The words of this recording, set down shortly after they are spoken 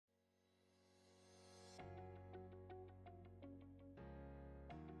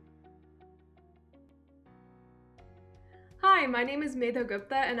Hi, my name is Medha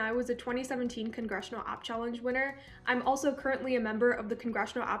Gupta, and I was a 2017 Congressional App Challenge winner. I'm also currently a member of the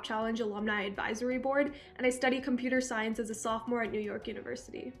Congressional App Challenge Alumni Advisory Board, and I study computer science as a sophomore at New York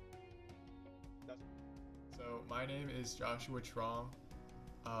University. So my name is Joshua Trong,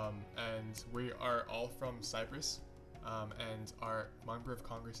 and we are all from Cyprus, and our member of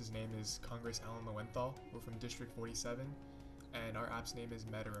Congress's name is Congress Alumni. We're from District 47, and our app's name is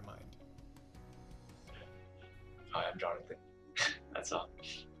MediRemind. Hi, I'm Jonathan. That's all.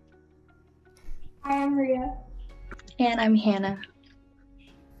 Hi, I'm Rhea. And I'm Hannah.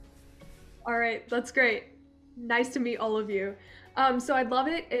 All right, that's great. Nice to meet all of you. So I'd love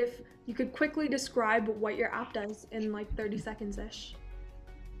it if you could quickly describe what your app does in like 30 seconds-ish.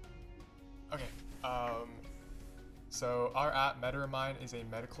 Okay, so our app, MediRemind, is a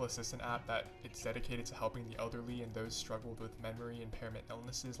medical assistant app that it's dedicated to helping the elderly and those struggled with memory impairment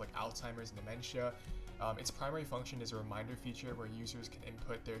illnesses like Alzheimer's and dementia. Its primary function is a reminder feature where users can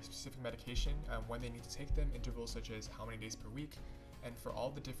input their specific medication, when they need to take them, intervals such as how many days per week, and for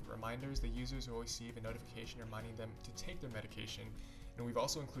all the different reminders, the users will receive a notification reminding them to take their medication. And we've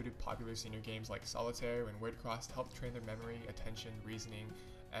also included popular senior games like Solitaire and Word Cross to help train their memory, attention, reasoning,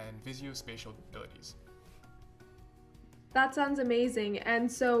 and visuospatial abilities. That sounds amazing.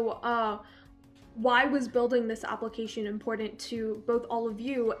 And so, why was building this application important to both all of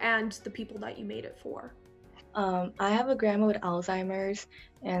you and the people that you made it for? I have a grandma with Alzheimer's,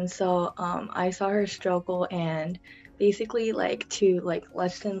 and so I saw her struggle, and basically to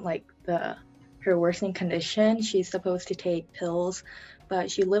lessen her worsening condition, she's supposed to take pills, but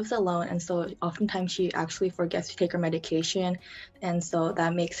she lives alone, and so oftentimes she actually forgets to take her medication, and so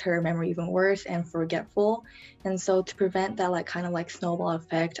that makes her memory even worse and forgetful. And so to prevent that kind of snowball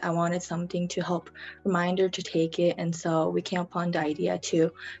effect, I wanted something to help remind her to take it, and so we came upon the idea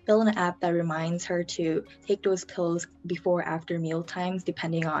to build an app that reminds her to take those pills before or after meal times,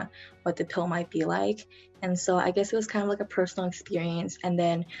 depending on what the pill might be like. And so I guess it was kind of like a personal experience. And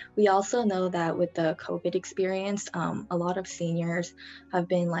then we also know that with the COVID experience, a lot of seniors have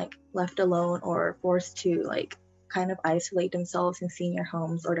been left alone or forced to kind of isolate themselves in senior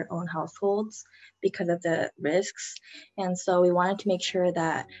homes or their own households because of the risks. And so we wanted to make sure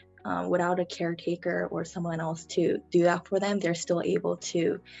that without a caretaker or someone else to do that for them, they're still able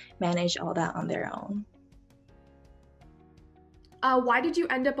to manage all that on their own. Why did you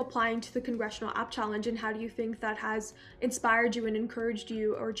end up applying to the Congressional App Challenge, and how do you think that has inspired you and encouraged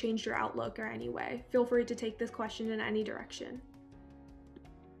you or changed your outlook in any way? Feel free to take this question in any direction.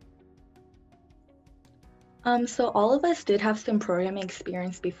 So all of us did have some programming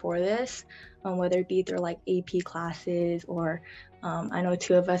experience before this, whether it be through AP classes or I know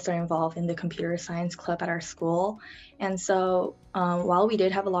two of us are involved in the computer science club at our school. And so while we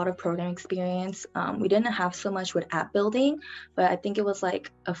did have a lot of programming experience, we didn't have so much with app building, but I think it was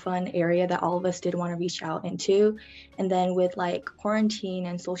a fun area that all of us did want to reach out into. And then with quarantine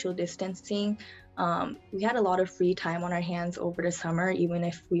and social distancing, we had a lot of free time on our hands over the summer, even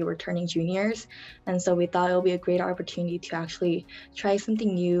if we were turning juniors. And so we thought it would be a great opportunity to actually try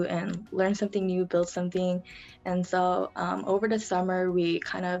something new and learn something new, build something. And so over the summer, we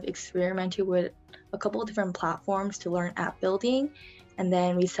kind of experimented with a couple of different platforms to learn app building. And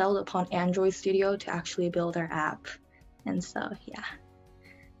then we settled upon Android Studio to actually build our app. And so, yeah.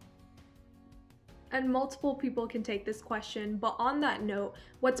 And multiple people can take this question, but on that note,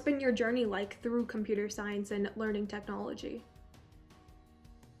 what's been your journey like through computer science and learning technology?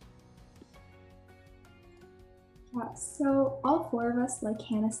 Yeah, so all four of us, like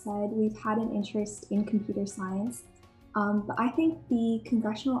Hannah said, we've had an interest in computer science, but I think the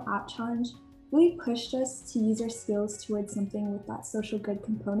Congressional App Challenge really pushed us to use our skills towards something with that social good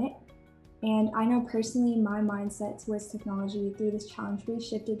component. And I know personally my mindset towards technology through this challenge really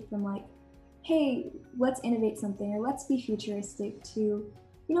shifted from hey, let's innovate something or let's be futuristic to,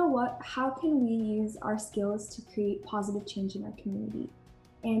 you know what, how can we use our skills to create positive change in our community?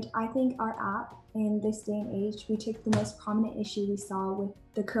 And I think our app in this day and age, we took the most prominent issue we saw with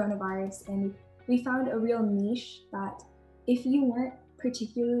the coronavirus, and we found a real niche that if you weren't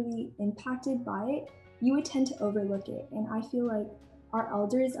particularly impacted by it, you would tend to overlook it. And I feel like our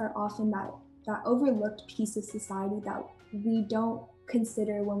elders are often that overlooked piece of society that we don't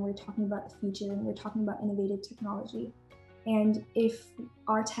consider when we're talking about the future and we're talking about innovative technology. And if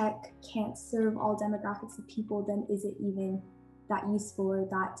our tech can't serve all demographics of people, then is it even that useful or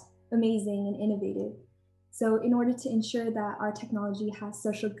that amazing and innovative? So in order to ensure that our technology has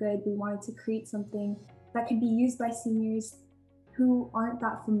social good, we wanted to create something that could be used by seniors who aren't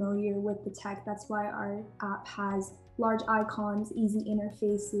that familiar with the tech. That's why our app has large icons, easy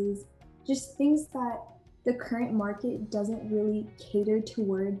interfaces, just things that the current market doesn't really cater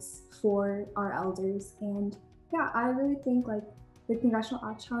towards for our elders. And yeah, I really think like the Congressional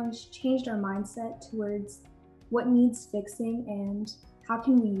App Challenge changed our mindset towards what needs fixing and how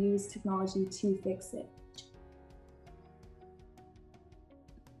can we use technology to fix it.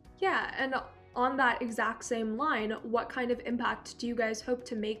 Yeah, and on that exact same line, what kind of impact do you guys hope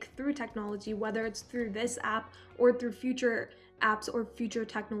to make through technology, whether it's through this app or through future apps or future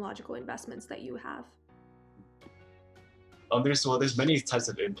technological investments that you have? There's many types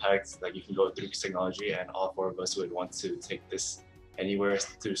of impacts that you can go through technology, and all four of us would want to take this anywhere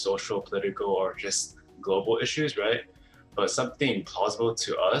through social, political, or just global issues, right? But something plausible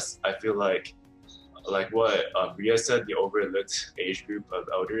to us, I feel like what Rhea said, the overlooked age group of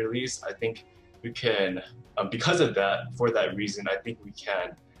elderlies, I think we can, because of that, for that reason, I think we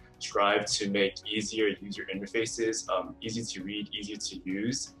can strive to make easier user interfaces, easy to read, easy to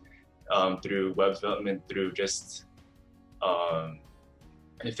use, through web development, through just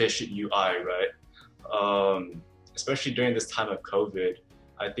efficient UI, right? Especially during this time of COVID,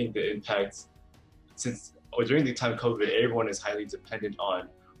 I think the impact, during the time of COVID, everyone is highly dependent on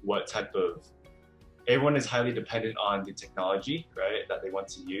the technology, right, that they want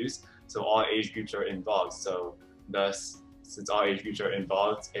to use. So all age groups are involved. So thus, since all age groups are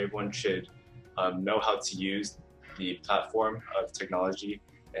involved, everyone should know how to use the platform of technology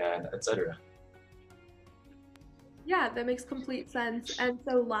and etc. Yeah, that makes complete sense. And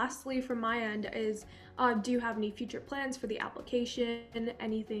so lastly from my end is, do you have any future plans for the application?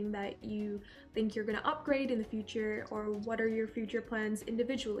 Anything that you think you're going to upgrade in the future, or what are your future plans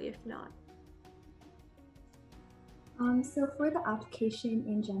individually if not? So for the application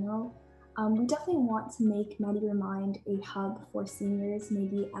in general, we definitely want to make MediRemind a hub for seniors,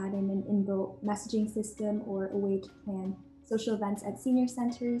 maybe add in an inbuilt messaging system or a way to plan social events at senior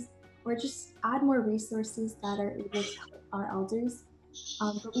centers, or just add more resources that are able to help our elders.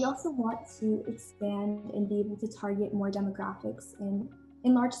 But we also want to expand and be able to target more demographics and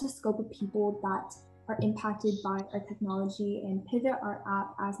enlarge the scope of people that are impacted by our technology and pivot our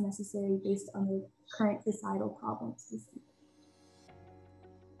app as necessary based on the current societal problems we see.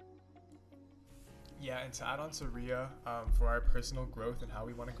 Yeah, and to add on to Rhea, for our personal growth and how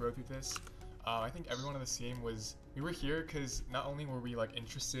we want to grow through this, I think everyone on the team we were here because not only were we like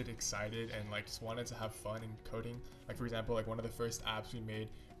interested, excited, and like just wanted to have fun in coding. Like for example, like one of the first apps we made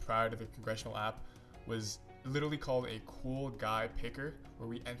prior to the congressional app was literally called a cool guy picker, where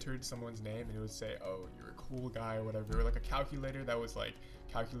we entered someone's name and it would say, oh, you're a cool guy or whatever, or like a calculator that was like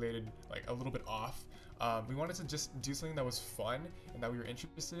calculated like a little bit off. We wanted to just do something that was fun and that we were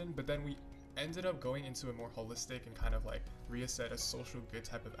interested in, but then we ended up going into a more holistic and kind of like Rhea said, a social good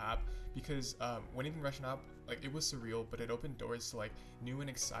type of app, because winning the congressional app, like it was surreal, but it opened doors to like new and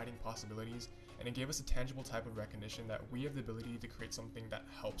exciting possibilities, and it gave us a tangible type of recognition that we have the ability to create something that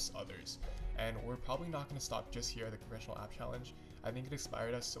helps others. And we're probably not going to stop just here at the Congressional App Challenge. I think it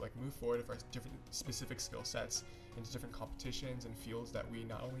inspired us to like move forward with our different specific skill sets into different competitions and fields that we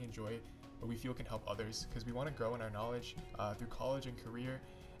not only enjoy, but we feel can help others, because we want to grow in our knowledge through college and career,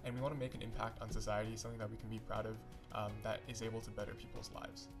 and we want to make an impact on society, something that we can be proud of, that is able to better people's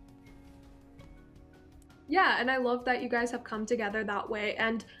lives. Yeah, and I love that you guys have come together that way.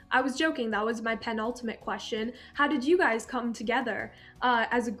 And I was joking, that was my penultimate question. How did you guys come together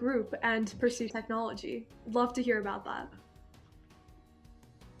as a group and pursue technology? Love to hear about that.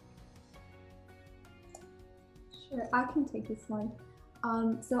 Sure, I can take this one.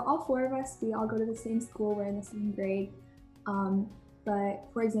 So all four of us, we all go to the same school, we're in the same grade. But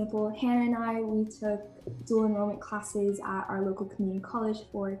for example, Hannah and I, we took dual enrollment classes at our local community college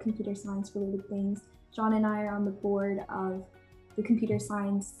for computer science related things. John and I are on the board of the computer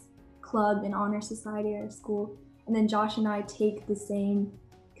science club and honor society at our school. And then Josh and I take the same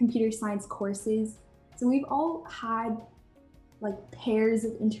computer science courses. So we've all had like pairs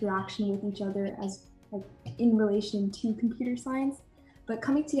of interaction with each other as like in relation to computer science. But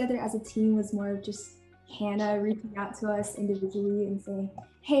coming together as a team was more of just Hannah reaching out to us individually and saying,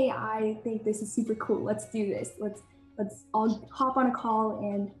 hey, I think this is super cool. Let's do this. Let's all hop on a call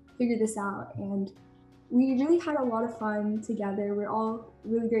and figure this out. And we really had a lot of fun together. We're all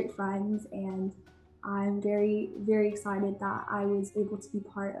really great friends, and I'm very, very excited that I was able to be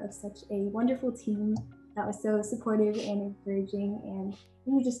part of such a wonderful team that was so supportive and encouraging, and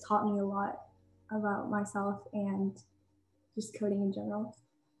really just taught me a lot about myself and just coding in general.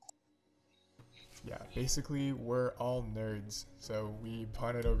 Yeah, basically we're all nerds, so we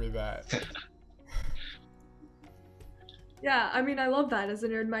bonded over that. Yeah, I mean, I love that as a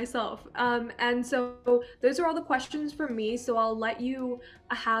nerd myself. And so those are all the questions from me. So I'll let you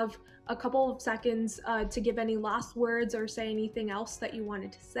have a couple of seconds to give any last words or say anything else that you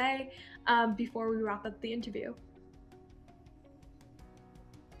wanted to say before we wrap up the interview.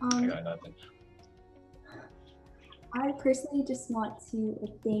 I got nothing. I personally just want to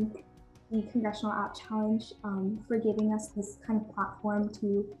thank the Congressional App Challenge for giving us this kind of platform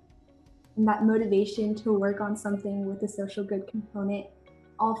to, and that motivation to work on something with a social good component.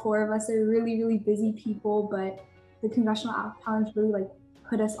 All four of us are really, really busy people, but the Congressional App Challenge really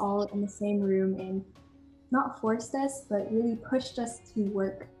put us all in the same room and not forced us, but really pushed us to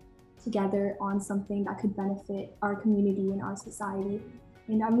work together on something that could benefit our community and our society.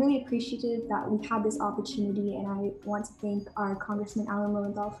 And I'm really appreciative that we had this opportunity, and I want to thank our Congressman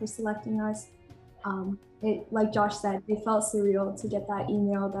Alumni for selecting us. Like Josh said, it felt surreal to get that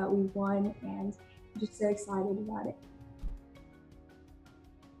email that we won, and I'm just so excited about it.